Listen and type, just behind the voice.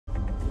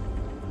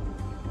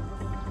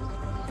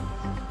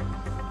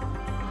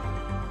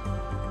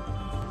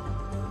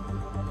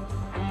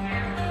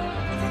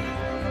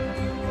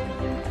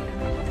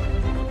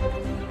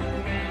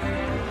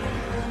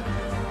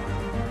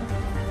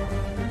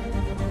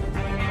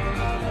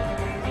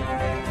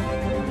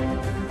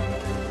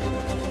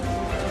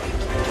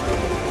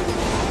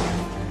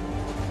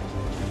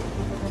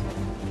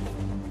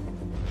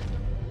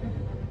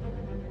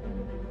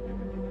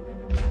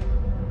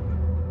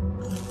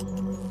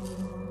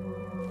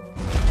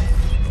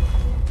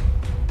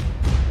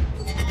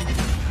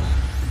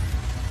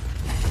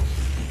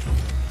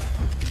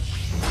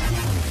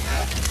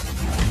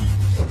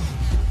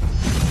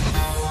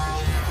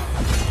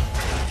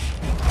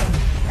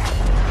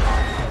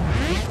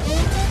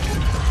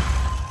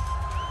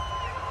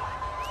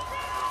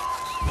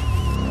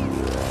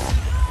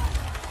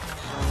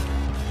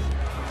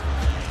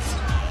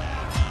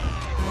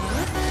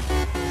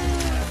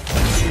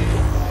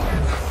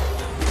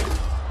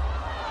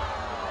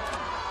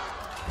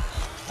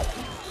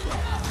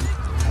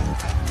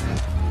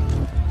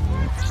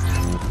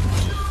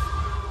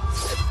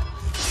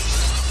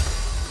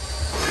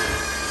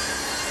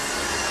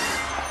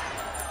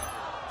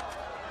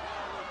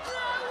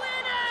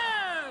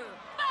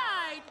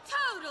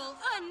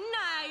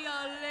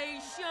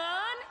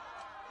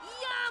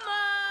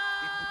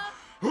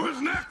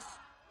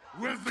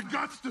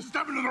guts to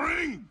step into the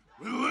ring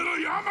with little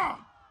Yama?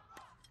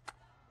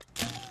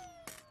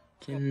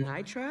 Can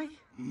I try?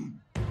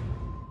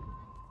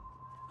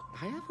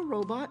 I have a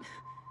robot.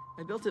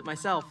 I built it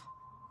myself.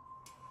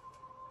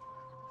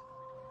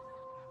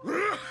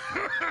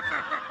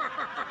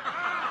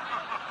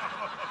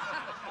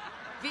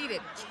 Beat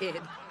it,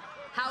 kid.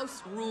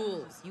 House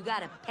rules. You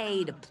gotta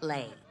pay to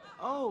play.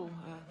 Oh,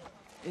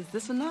 is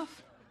this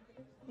enough?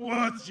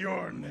 What's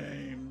your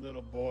name,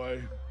 little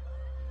boy?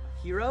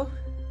 Hiro?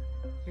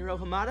 Hiro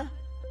Hamada?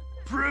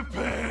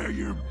 Prepare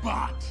your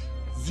bot,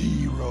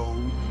 Zero.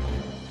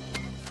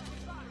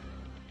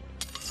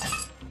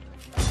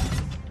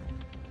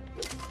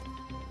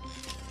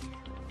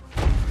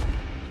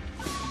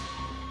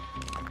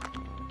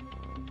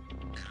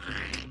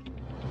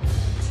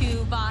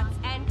 Two bots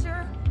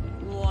enter,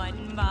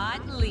 one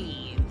bot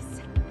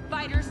leaves.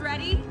 Fighters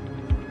ready?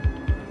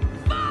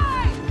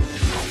 Fight!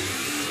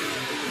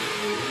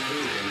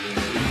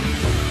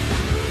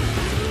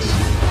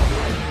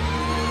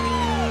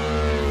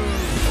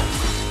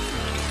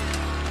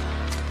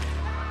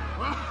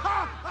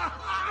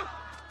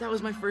 That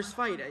was my first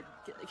fight.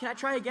 Can I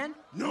try again?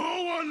 No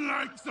one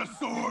likes a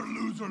sore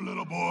loser,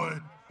 little boy.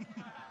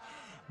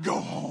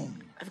 Go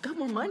home. I've got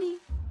more money.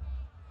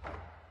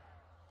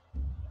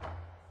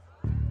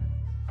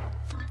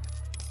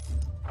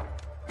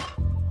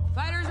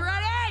 Fighters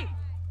ready?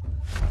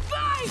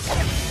 Fight!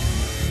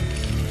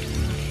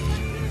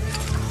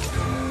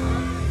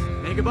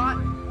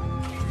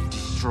 Megabot?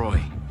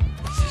 Destroy.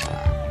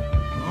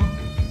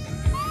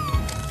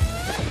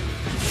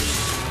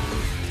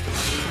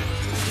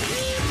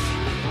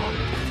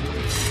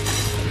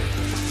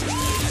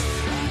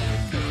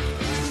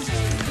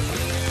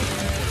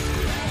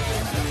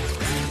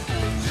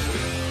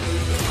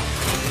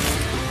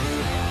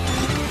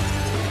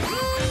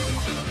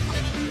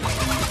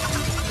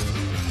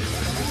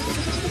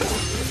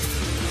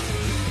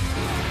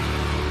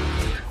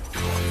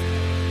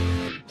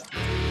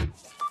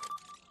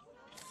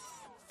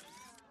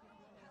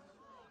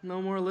 No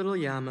more little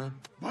Yama.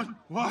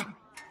 What?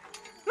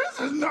 This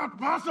is not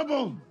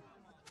possible!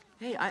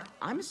 Hey,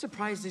 I'm as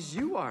surprised as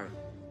you are.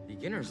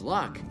 Beginner's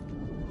luck.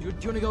 Do you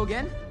want to go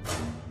again?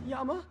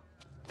 Yama?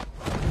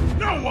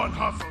 No one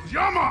hustles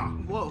Yama!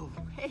 Whoa,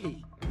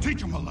 hey.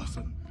 Teach him a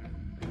lesson.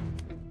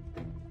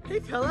 Hey,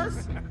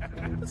 fellas.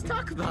 Let's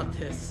talk about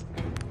this.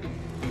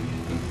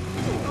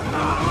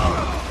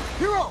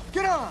 Hiro,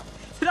 get on!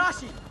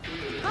 Tadashi!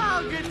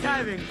 Oh, good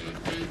timing.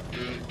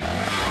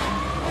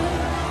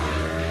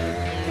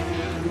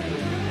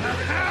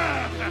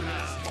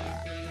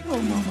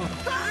 Oh, mama.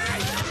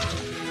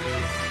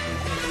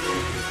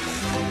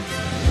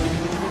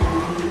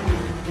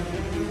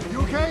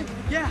 You okay?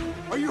 Yeah.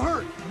 Are you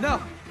hurt? No.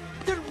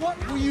 Then what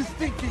were you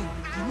thinking,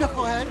 you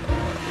knucklehead?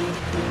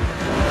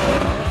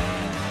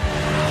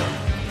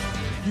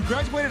 You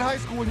graduated high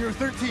school when you were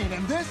 13,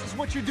 and this is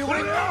what you're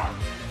doing?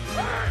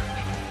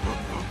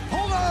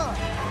 Hold on!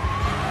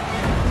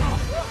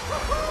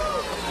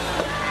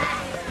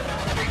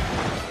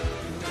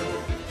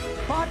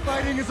 Bot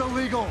fighting is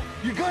illegal.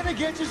 You're gonna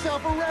get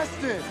yourself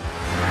arrested.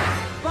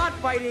 Bot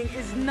fighting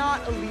is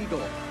not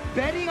illegal.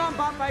 Betting on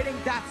bot fighting,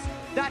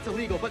 that's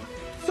illegal, but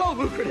so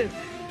lucrative.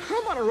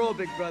 I'm on a roll,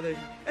 big brother,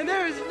 and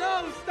there is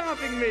no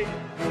stopping me.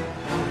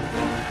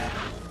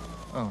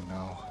 Oh, no.